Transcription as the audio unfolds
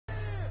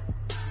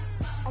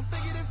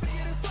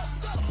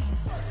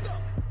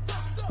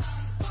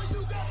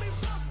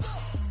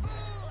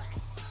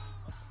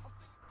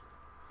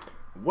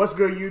What's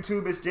good,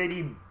 YouTube? It's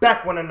JD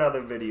back with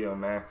another video,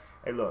 man.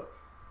 Hey, look,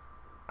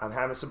 I'm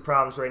having some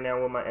problems right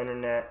now with my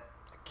internet.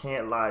 I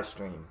can't live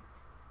stream.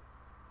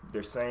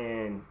 They're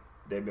saying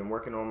they've been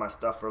working on my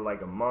stuff for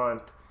like a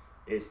month.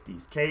 It's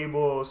these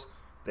cables.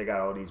 They got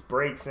all these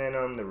breaks in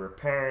them. They're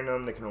repairing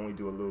them. They can only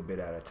do a little bit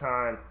at a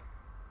time.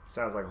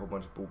 Sounds like a whole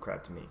bunch of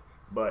bullcrap to me.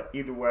 But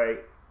either way,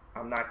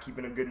 I'm not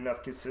keeping a good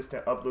enough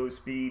consistent upload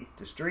speed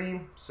to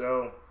stream.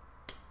 So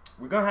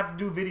we're going to have to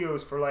do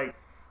videos for like,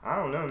 I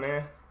don't know,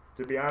 man.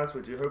 To be honest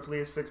with you, hopefully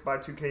it's fixed by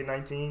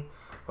 2K19.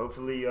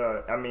 Hopefully,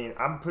 I mean,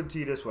 I'm putting to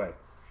you this way.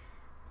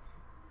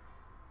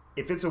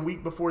 If it's a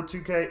week before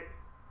 2K,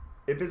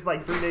 if it's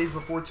like 3 days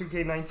before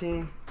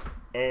 2K19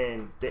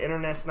 and the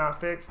internet's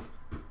not fixed,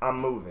 I'm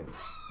moving.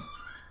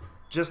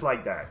 Just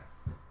like that.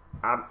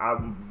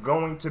 I'm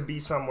going to be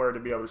somewhere to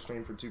be able to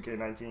stream for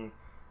 2K19.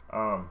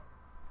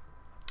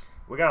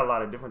 We got a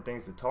lot of different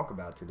things to talk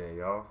about today,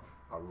 y'all.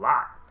 A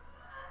lot.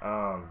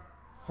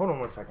 Hold on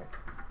one second.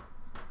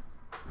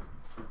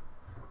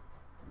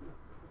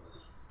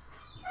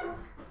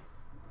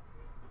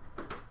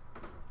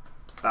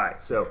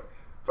 Alright, so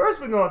first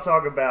we're gonna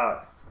talk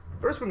about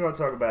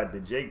the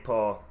Jake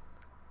Paul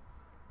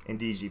and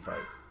DG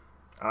fight.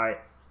 Alright.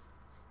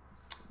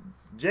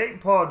 Jake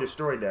Paul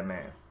destroyed that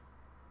man.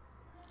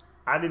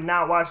 I did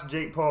not watch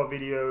Jake Paul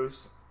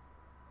videos.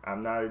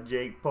 I'm not a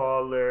Jake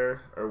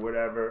Pauler or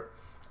whatever.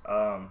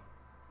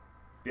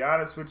 Be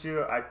honest with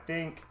you, I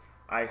think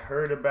I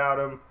heard about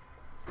him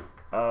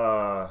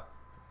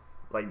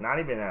like not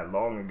even that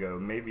long ago,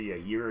 maybe a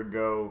year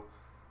ago.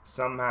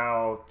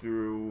 Somehow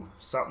through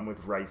something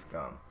with Rice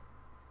Gum,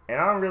 and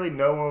I don't really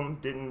know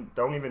him.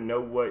 Don't even know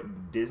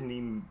what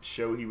Disney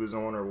show he was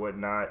on or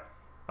whatnot.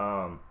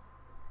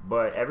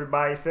 But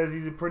everybody says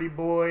he's a pretty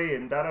boy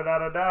and da da da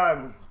da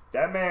da.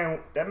 That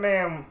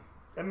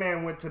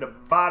man went to the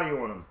body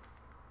on him.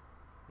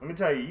 Let me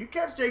tell you, you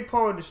catch Jake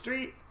Paul in the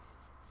street,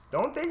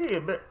 don't think he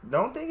a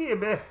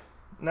bit.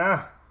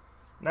 Nah.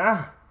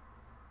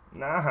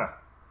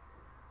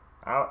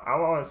 I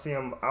want to see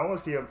him. I want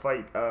to see him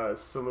fight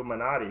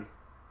Illuminati,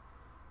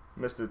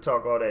 Mr.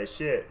 Talk all that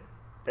shit.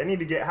 They need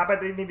to get. How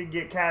about they need to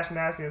get Cash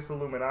Nasty and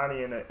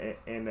Illuminati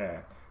in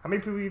there? How many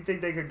people do you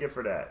think they could get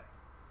for that?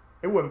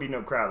 It wouldn't be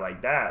no crowd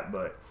like that,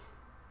 but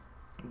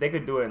they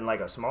could do it in like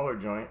a smaller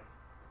joint.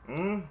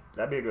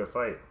 That'd be a good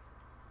fight.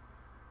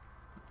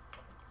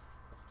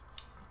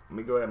 Let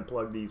me go ahead and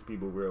plug these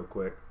people real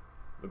quick.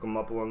 Look them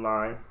up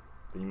online,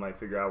 then you might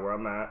figure out where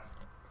I'm at.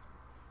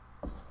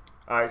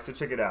 All right, so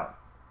check it out.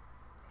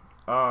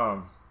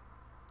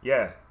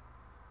 Yeah.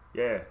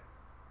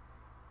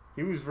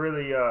 He was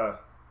really,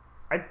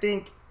 I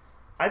think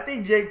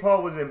Jake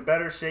Paul was in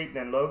better shape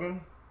than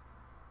Logan.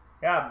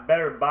 He had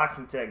better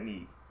boxing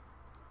technique.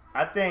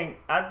 I think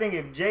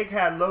if Jake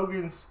had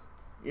Logan's,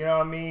 you know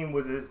what I mean,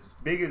 was as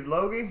big as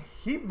Logan,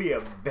 he'd be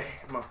a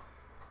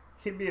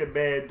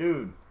bad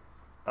dude.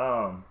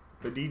 But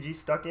DG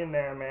stuck in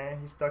there, man.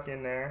 He's stuck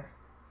in there.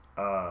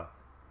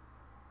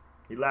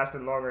 He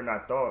lasted longer than I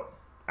thought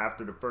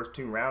after the first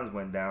 2 rounds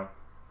went down.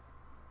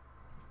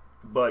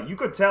 But you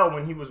could tell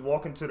when he was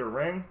walking to the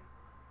ring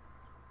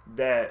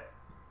that,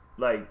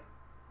 like,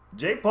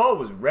 Jake Paul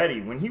was ready.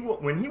 When he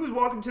was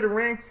walking to the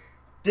ring,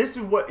 this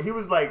is what he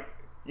was like.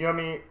 You know what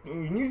I mean?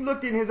 When you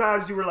looked in his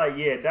eyes, you were like,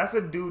 yeah, that's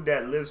a dude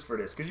that lives for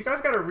this. Because you guys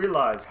got to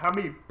realize how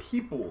many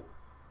people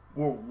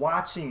were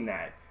watching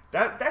that.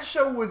 That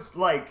show was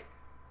like,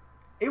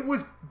 it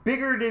was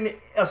bigger than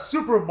a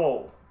Super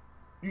Bowl.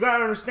 You got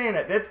to understand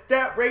that.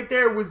 That right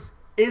there is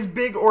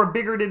big or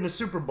bigger than the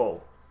Super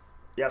Bowl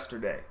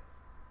yesterday.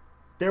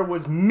 There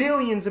was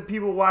millions of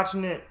people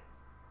watching it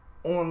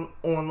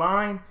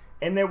online,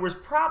 and there was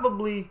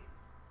probably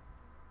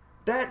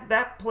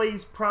that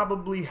place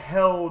probably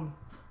held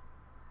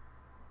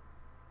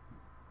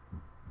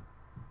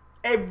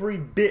every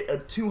bit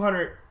of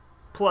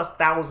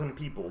 200,000+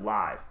 people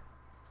live.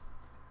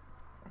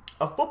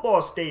 A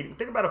football stadium.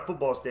 Think about a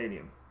football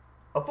stadium.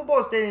 A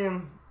football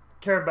stadium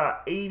care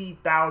about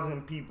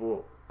 80,000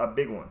 people. A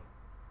big one.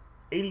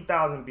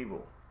 80,000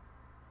 people.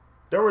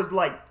 There was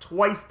like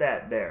twice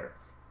that there.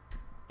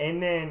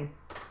 And then,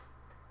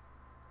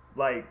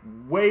 like,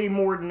 way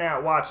more than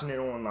that watching it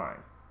online.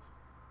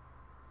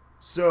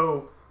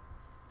 So,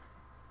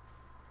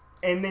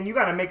 and then you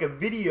got to make a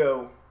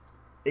video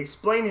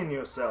explaining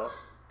yourself,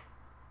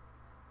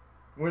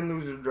 win,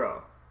 lose, or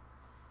draw.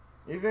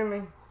 You feel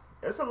me?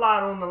 It's a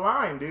lot on the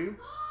line, dude.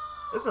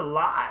 It's a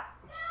lot.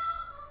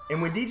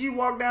 And when DG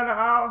walked down the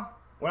aisle,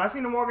 when I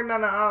seen him walking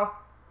down the aisle,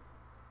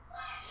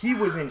 he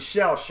was in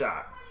shell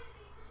shock.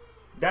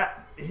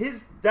 That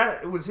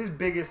was his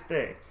biggest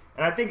thing.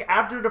 And I think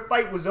after the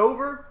fight was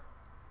over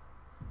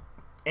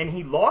and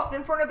he lost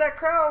in front of that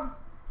crowd,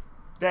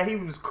 that he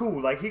was cool.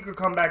 Like, he could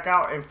come back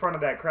out in front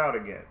of that crowd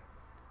again.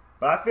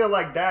 But I feel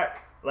like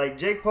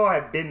Jake Paul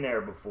had been there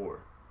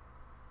before.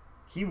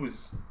 He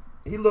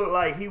looked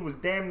like he was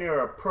damn near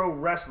a pro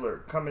wrestler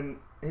coming.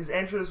 His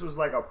entrance was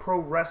like a pro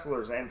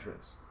wrestler's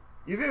entrance.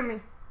 You feel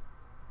me?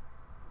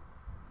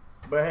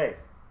 But hey,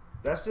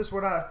 that's just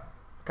what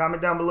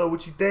comment down below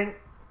what you think.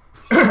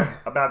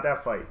 about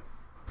that fight.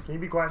 Can you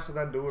be quiet to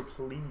that door,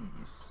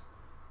 please?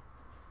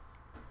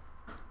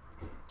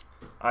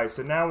 All right,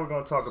 so now we're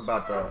going to talk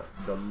about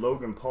the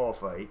Logan Paul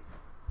fight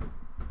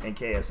and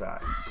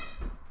KSI.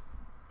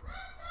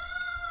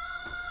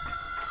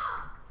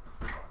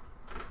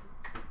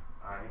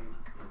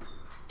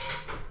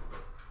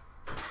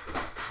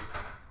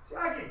 See,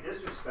 I get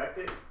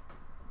disrespected.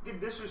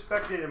 Get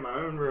disrespected in my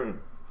own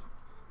room.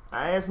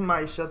 I asked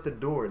somebody to shut the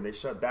door, and they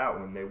shut that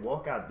one. They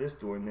walk out this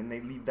door, and then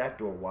they leave that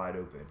door wide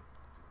open.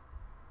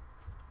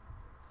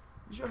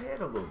 Use your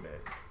head a little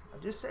bit. I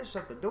just said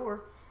shut the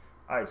door.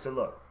 All right, so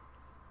look.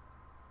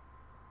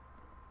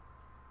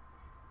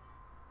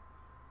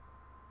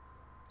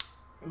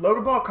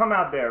 Logan Paul come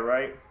out there,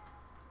 right?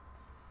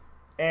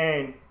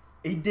 And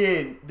he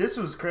did, this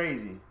was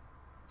crazy.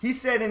 He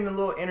said in the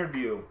little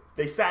interview,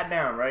 they sat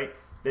down, right?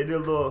 They did a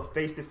little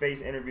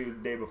face-to-face interview the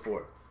day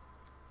before.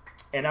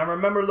 And I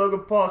remember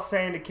Logan Paul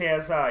saying to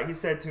KSI, he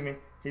said to him,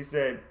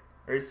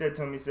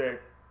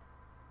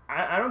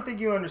 I don't think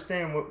you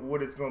understand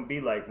what it's going to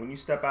be like when you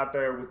step out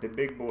there with the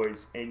big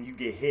boys and you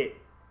get hit,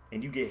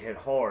 and you get hit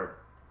hard.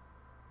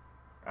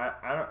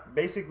 I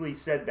basically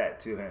said that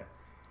to him.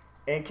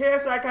 And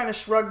KSI kind of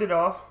shrugged it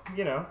off,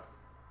 you know,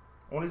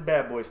 on his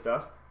bad boy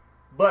stuff.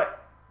 But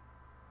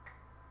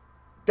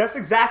that's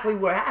exactly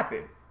what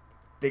happened.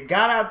 They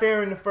got out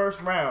there in the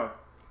first round,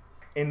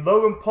 and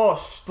Logan Paul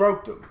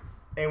stroked him.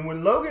 And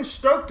when Logan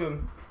stroked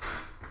him,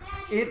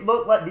 it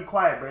looked like, be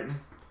quiet,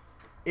 Britton.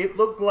 It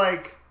looked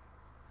like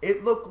he,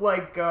 I'm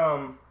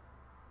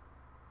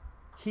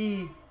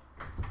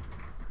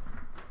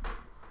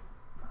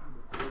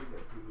recording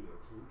that video.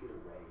 Can you get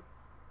away?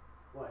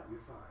 What? You're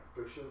fine.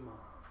 Go show mom.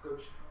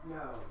 No,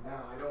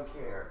 I don't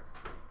care.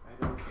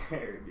 I don't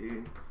care,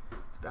 dude.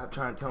 Stop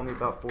trying to tell me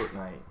about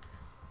Fortnite.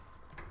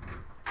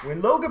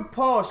 When Logan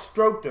Paul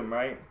stroked him,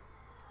 right?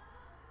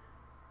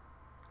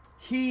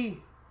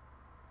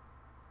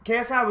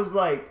 KSI was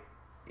like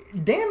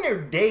damn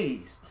near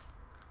dazed,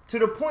 to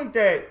the point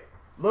that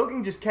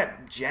Logan just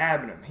kept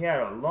jabbing him. He had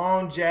a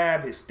long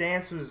jab. His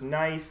stance was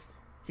nice.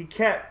 He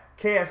kept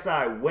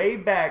KSI way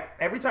back.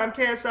 Every time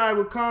KSI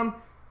would come,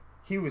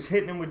 he was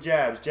hitting him with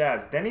jabs.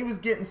 Then he was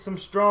getting some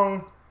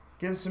strong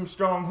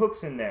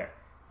hooks in there.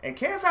 And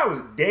KSI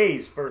was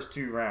dazed first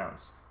 2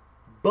 rounds.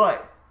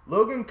 But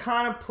Logan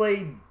kind of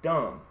played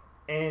dumb.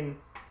 And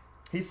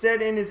he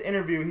said in his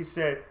interview, he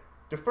said,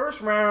 the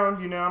first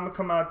round, you know, I'm going to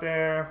come out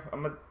there.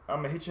 I'm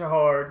going to hit you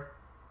hard.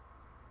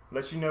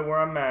 Let you know where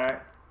I'm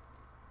at.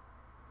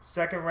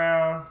 Second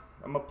round,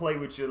 I'm going to play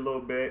with you a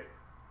little bit.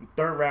 And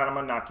third round, I'm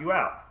going to knock you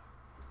out.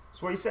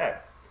 That's what he said.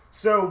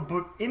 So,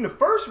 but in the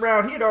first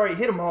round, he had already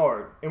hit him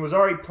hard and was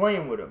already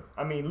playing with him.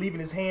 I mean, leaving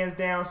his hands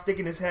down,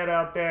 sticking his head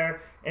out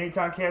there.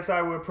 Anytime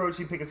KSI would approach,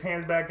 he'd pick his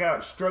hands back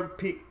out,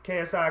 stroke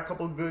KSI a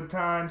couple of good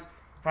times,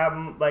 have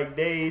him like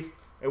dazed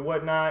and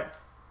whatnot.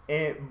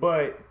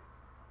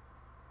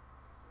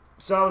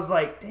 So I was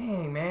like,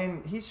 dang,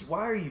 man,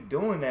 why are you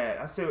doing that?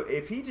 I said,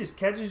 if he just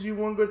catches you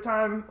one good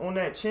time on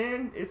that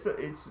chin,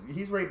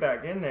 he's right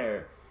back in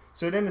there.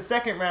 So then the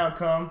second round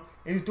come,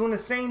 and he's doing the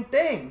same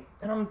thing.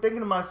 And I'm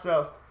thinking to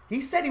myself, he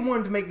said he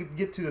wanted to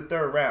get to the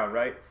third round,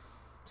 right?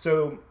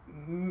 So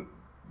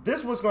this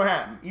is what's going to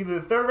happen. Either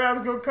the third round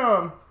is going to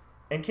come,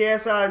 and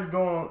KSI is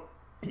going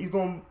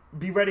to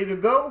be ready to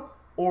go,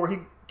 or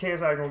KSI is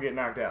going to get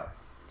knocked out.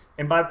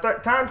 And by the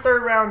time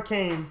third round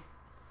came,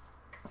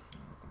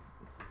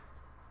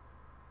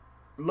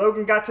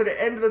 Logan got to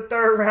the end of the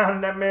third round,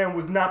 and that man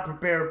was not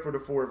prepared for the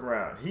fourth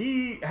round.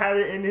 He had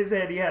it in his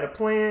head. He had a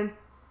plan.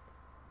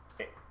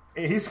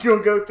 And he's going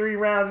to go 3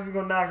 rounds. He's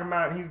going to knock him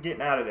out, and he's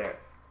getting out of there.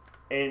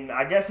 And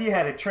I guess he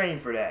had to train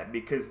for that,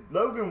 because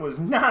Logan was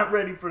not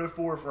ready for the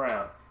fourth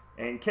round.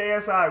 And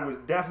KSI was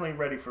definitely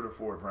ready for the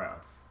fourth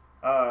round.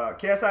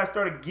 KSI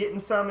started getting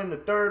some in the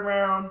third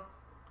round.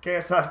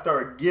 KSI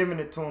started giving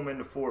it to him in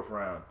the fourth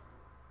round.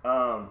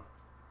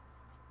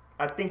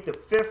 I think the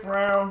fifth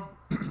round,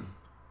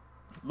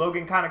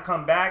 Logan kind of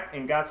come back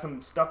and got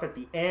some stuff at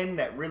the end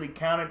that really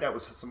counted. That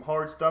was some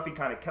hard stuff. He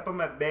kind of kept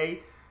him at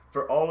bay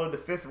for all of the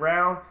fifth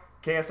round.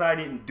 KSI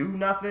didn't do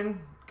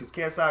nothing because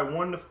KSI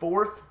won the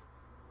fourth.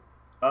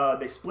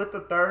 They split the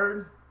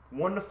third,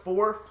 won the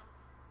fourth.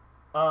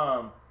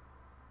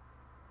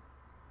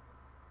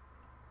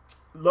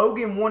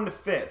 Logan won the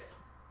fifth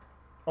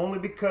only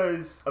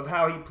because of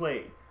how he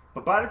played.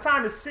 But by the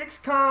time the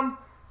sixth come,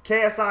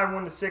 KSI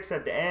won the sixth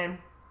at the end.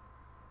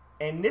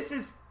 And this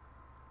is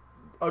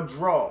a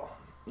draw.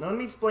 Now let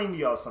me explain to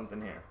y'all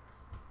something here.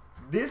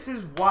 This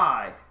is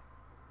why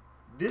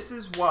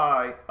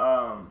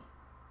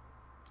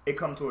it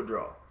come to a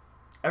draw.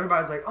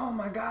 Everybody's like, oh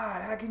my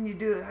God, how can you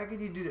do it? How can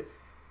you do that?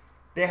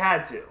 They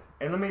had to.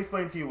 And let me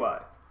explain to you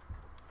why.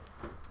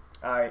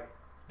 All right.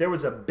 There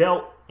was a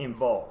belt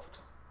involved.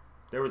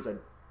 There was a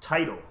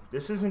title.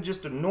 This isn't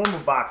just a normal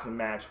boxing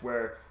match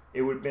where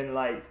it would have been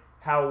like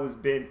how it was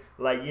been.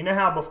 Like, you know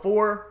how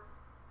before,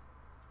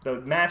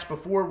 the match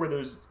before where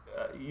there's,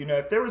 you know,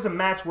 if there was a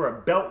match where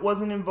a belt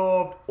wasn't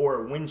involved or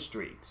a win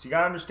streak. So you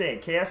got to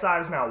understand,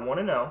 KSI is now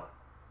 1-0. All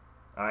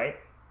right.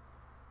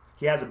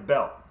 He has a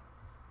belt.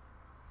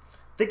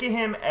 Think of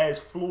him as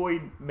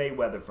Floyd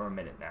Mayweather for a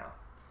minute now.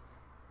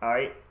 All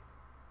right?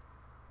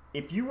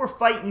 If you were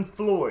fighting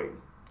Floyd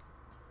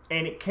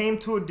and it came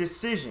to a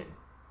decision,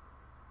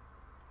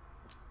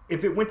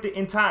 if it went the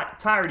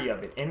entirety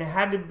of it and it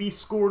had to be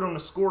scored on the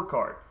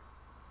scorecard,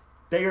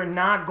 they are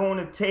not going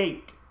to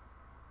take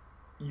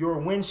your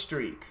win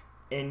streak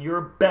and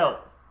your belt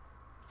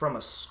from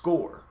a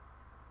score.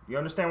 You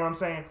understand what I'm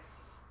saying?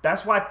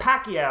 That's why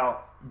Pacquiao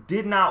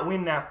did not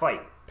win that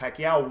fight.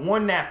 Pacquiao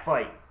won that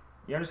fight.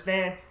 You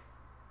understand?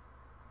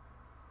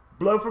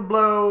 Blow for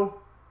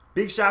blow,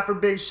 big shot for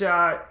big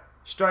shot,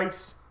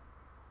 strikes,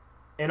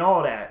 and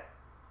all that.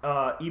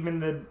 Even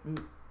the,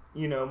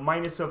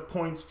 minus of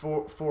points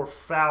for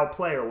foul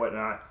play or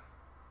whatnot.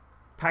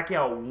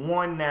 Pacquiao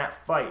won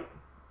that fight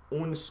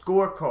on the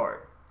scorecard.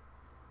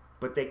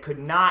 But they could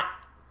not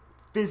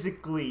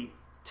physically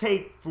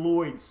take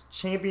Floyd's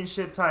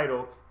championship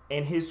title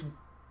and his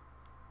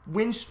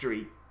win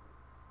streak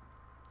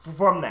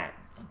from that.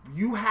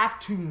 You have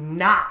to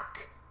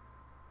knock.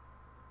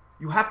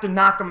 You have to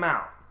knock him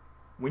out.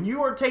 When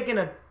you are taking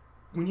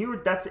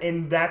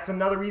that's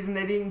another reason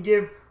they didn't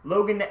give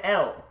Logan the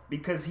L,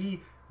 because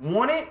he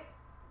won it,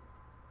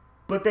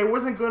 but they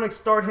wasn't going to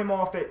start him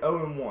off at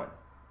 0-1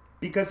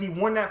 because he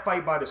won that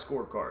fight by the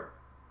scorecard.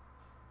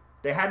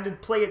 They had to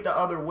play it the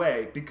other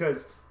way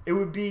because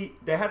they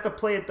had to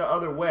play it the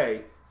other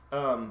way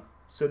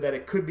so that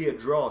it could be a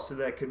draw, so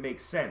that it could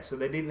make sense. So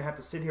they didn't have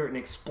to sit here and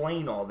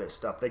explain all this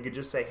stuff. They could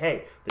just say,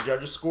 hey, the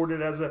judges scored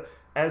it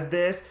as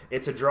this.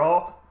 It's a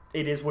draw.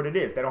 It is what it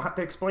is. They don't have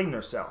to explain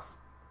themselves.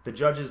 The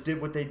judges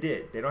did what they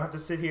did. They don't have to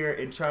sit here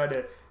and try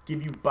to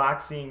give you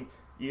boxing,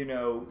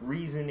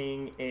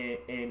 reasoning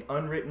and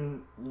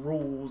unwritten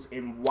rules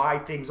and why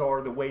things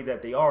are the way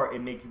that they are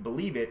and make you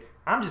believe it.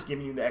 I'm just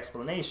giving you the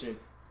explanation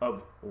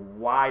of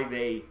why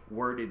they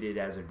worded it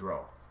as a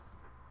draw.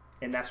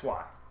 And that's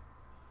why.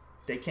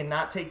 They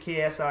cannot take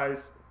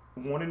KSI's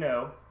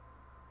 1-0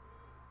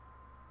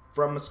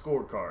 from a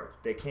scorecard.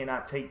 They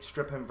cannot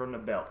strip him from the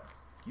belt.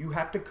 You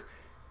have to,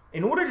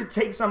 in order to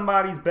take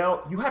somebody's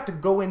belt, you have to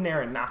go in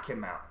there and knock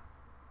him out.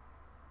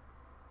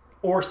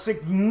 Or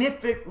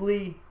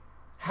significantly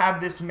have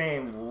this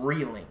man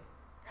reeling.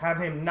 Have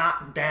him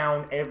knocked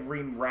down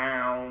every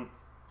round.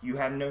 You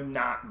have no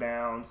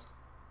knockdowns.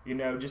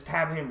 Just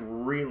have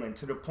him reeling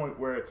to the point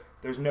where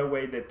there's no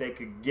way that they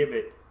could give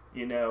it.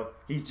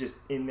 He's just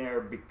in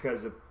there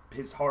because of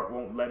his heart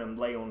won't let him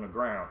lay on the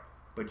ground.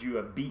 But you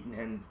have beaten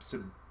him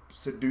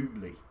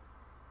subduedly.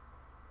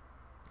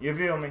 You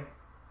feel me?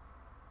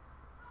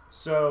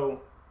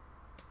 So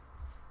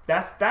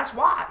that's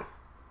why.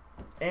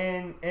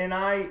 And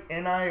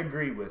I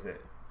agree with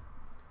it.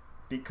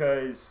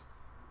 Because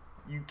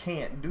you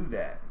can't do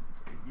that.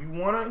 If you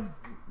want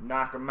to,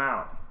 knock him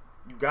out.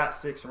 You got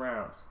 6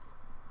 rounds.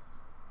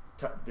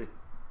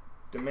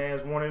 The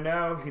man's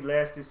 1-0. He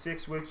lasted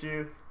 6 with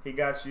you. He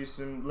got you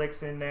some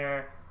licks in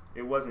there.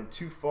 It wasn't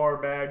too far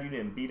bad. You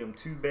didn't beat him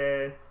too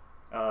bad.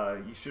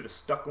 You should have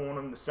stuck on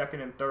him the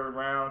 2nd and 3rd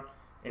round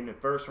in the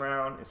 1st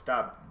round and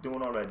stopped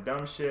doing all that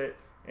dumb shit.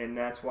 And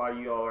that's why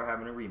you all are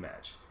having a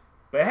rematch.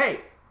 But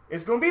hey,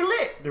 it's going to be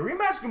lit. The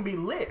rematch is going to be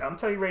lit. I'm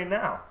telling you right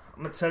now.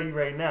 I'm going to tell you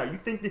right now. You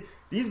think that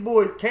these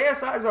boys,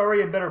 KSI is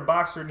already a better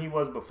boxer than he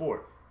was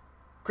before.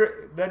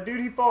 That dude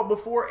he fought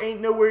before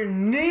ain't nowhere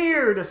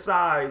near the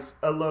size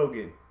of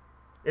Logan.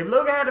 If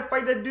Logan had to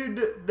fight that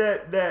dude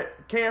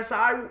that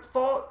KSI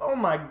fought, oh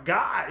my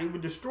God, he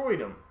would destroy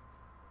him.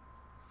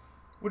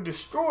 Would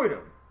destroy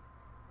him.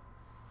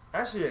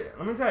 That shit,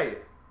 let me tell you.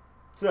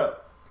 So,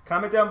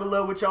 comment down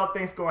below what y'all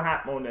think's gonna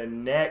happen on the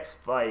next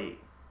fight.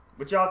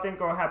 What y'all think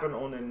gonna happen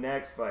on the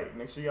next fight.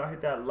 Make sure y'all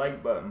hit that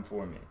like button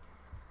for me.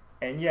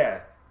 And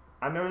yeah,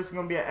 I know this is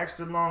going to be an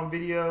extra long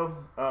video.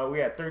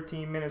 We're at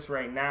 13 minutes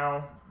right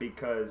now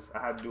because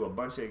I had to do a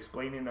bunch of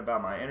explaining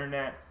about my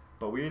internet.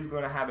 But we're just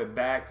going to have it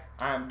back.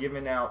 I am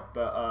giving out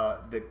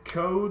the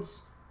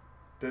codes.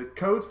 The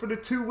codes for the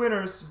 2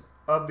 winners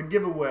of the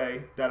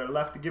giveaway that are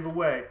left to give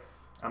away.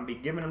 I'm going to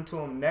be giving them to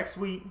them next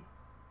week.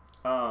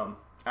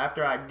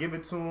 After I give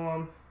it to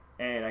them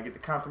and I get the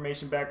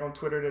confirmation back on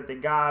Twitter that they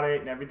got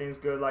it and everything's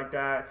good like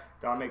that,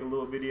 then I'll make a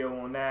little video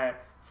on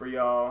that for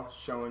y'all,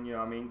 showing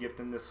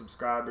gifting the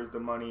subscribers the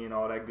money and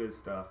all that good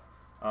stuff.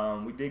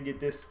 We did get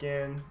this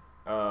skin.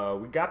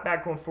 We got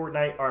back on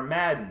Fortnite. Our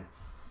Madden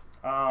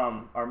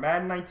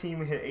 19,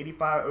 we hit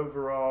 85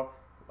 overall.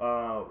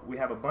 We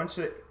have a bunch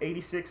of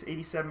 86,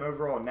 87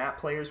 overall NAP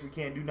players we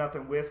can't do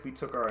nothing with. We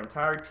took our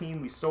entire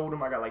team, we sold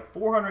them. I got like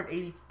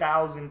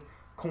 480,000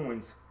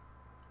 coins.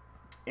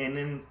 And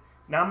then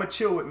now I'm gonna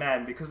chill with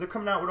Madden because they're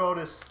coming out with all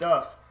this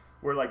stuff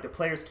where like the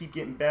players keep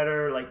getting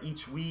better like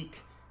each week.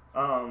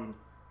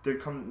 They're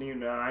coming,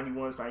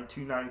 91s,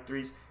 92,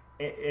 93s,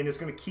 and it's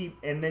gonna keep.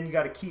 And then you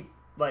got to keep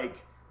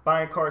like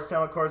buying cars,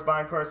 selling cars,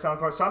 buying cars, selling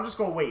cars. So I'm just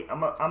gonna wait.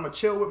 I'm gonna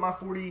chill with my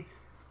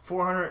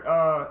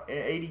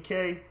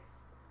 480K.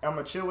 I'm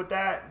gonna chill with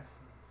that.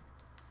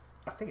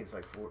 I think it's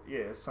like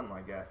something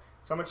like that.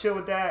 So I'm gonna chill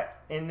with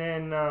that, and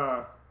then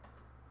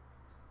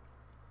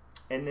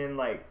and then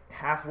like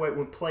halfway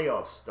when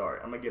playoffs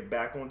start, I'm gonna get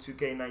back on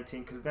 2K19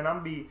 because then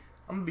I'm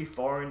gonna be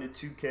far into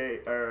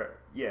 2K or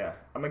yeah,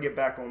 I'm gonna get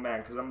back on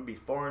Madden because I'm gonna be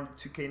far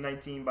into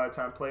 2K19 by the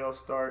time playoffs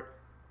start.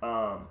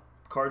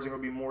 Cards are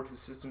gonna be more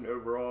consistent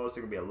overall, so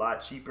they're gonna be a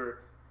lot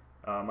cheaper.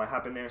 I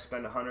hop in there,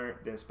 spend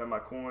 100, then spend my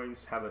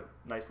coins, have a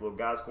nice little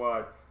guy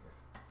squad,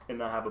 and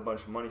not have a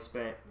bunch of money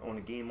spent on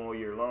the game all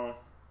year long.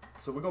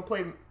 So we're gonna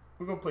play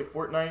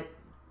Fortnite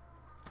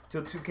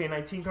till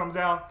 2K19 comes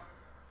out.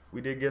 We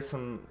did get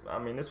some. I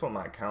mean, this is what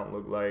my account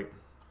looked like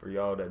for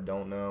y'all that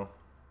don't know.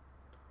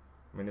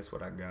 I mean, this is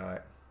what I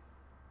got.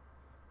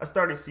 I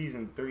started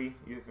season 3.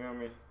 You feel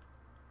me?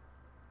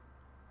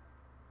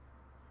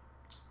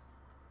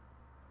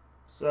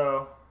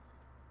 So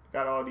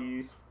got all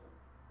these.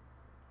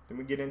 Then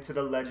we get into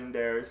the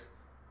legendaries.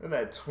 Look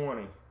at that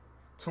 20,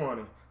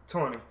 20,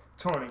 20,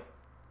 20,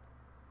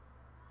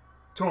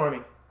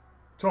 20,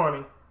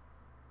 20,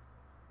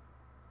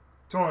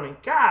 20.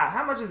 God,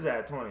 how much is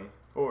that? 20,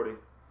 40,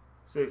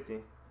 60,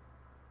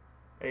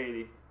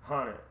 80,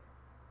 100,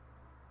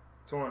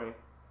 20,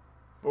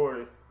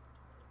 40,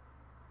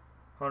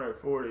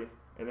 140.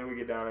 And then we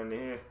get down into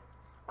here.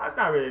 That's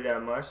not really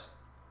that much.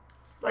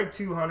 Like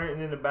 200,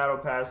 and then the battle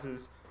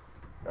passes.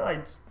 Like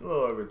a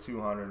little over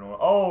 200 on.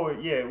 Oh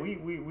yeah, we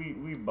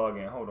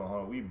bugging. Hold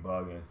on, we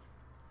bugging.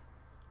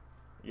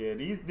 Yeah,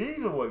 these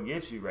are what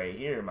gets you right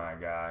here, my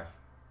guy.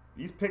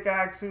 These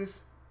pickaxes,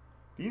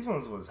 these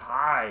ones was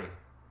high.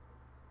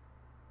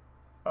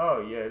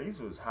 Oh yeah, these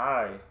was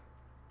high.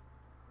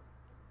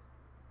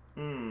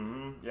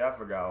 Yeah, I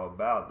forgot all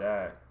about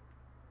that.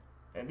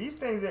 And these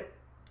things that.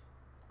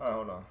 Oh,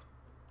 hold on.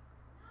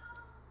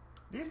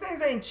 These things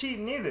ain't cheap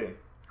neither.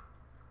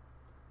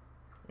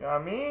 You know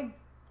what I mean?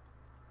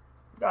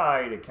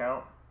 Alright,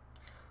 account.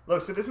 Look,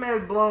 so this man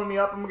is blowing me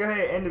up. I'm gonna go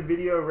ahead and end the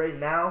video right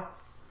now.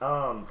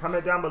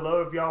 Comment down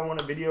below if y'all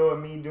want a video of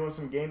me doing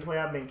some gameplay.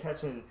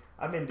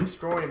 I've been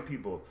destroying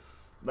people.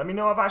 Let me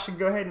know if I should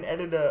go ahead and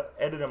edit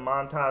a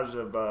montage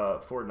of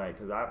Fortnite,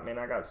 because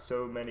I got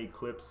so many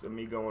clips of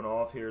me going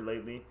off here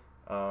lately.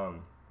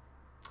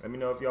 Let me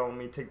know if y'all want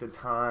me to take the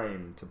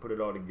time to put it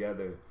all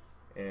together.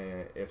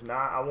 And if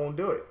not, I won't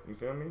do it. You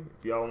feel me?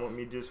 If y'all want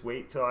me to just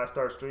wait till I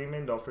start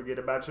streaming, don't forget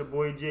about your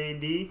boy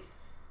JD.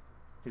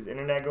 His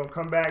internet gonna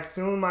come back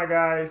soon, my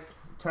guys.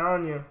 I'm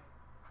telling you.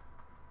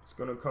 It's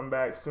gonna come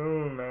back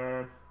soon,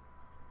 man.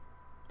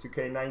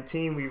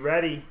 2K19, we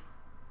ready.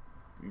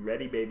 We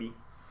ready, baby.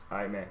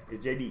 Alright, man.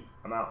 It's JD.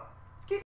 I'm out.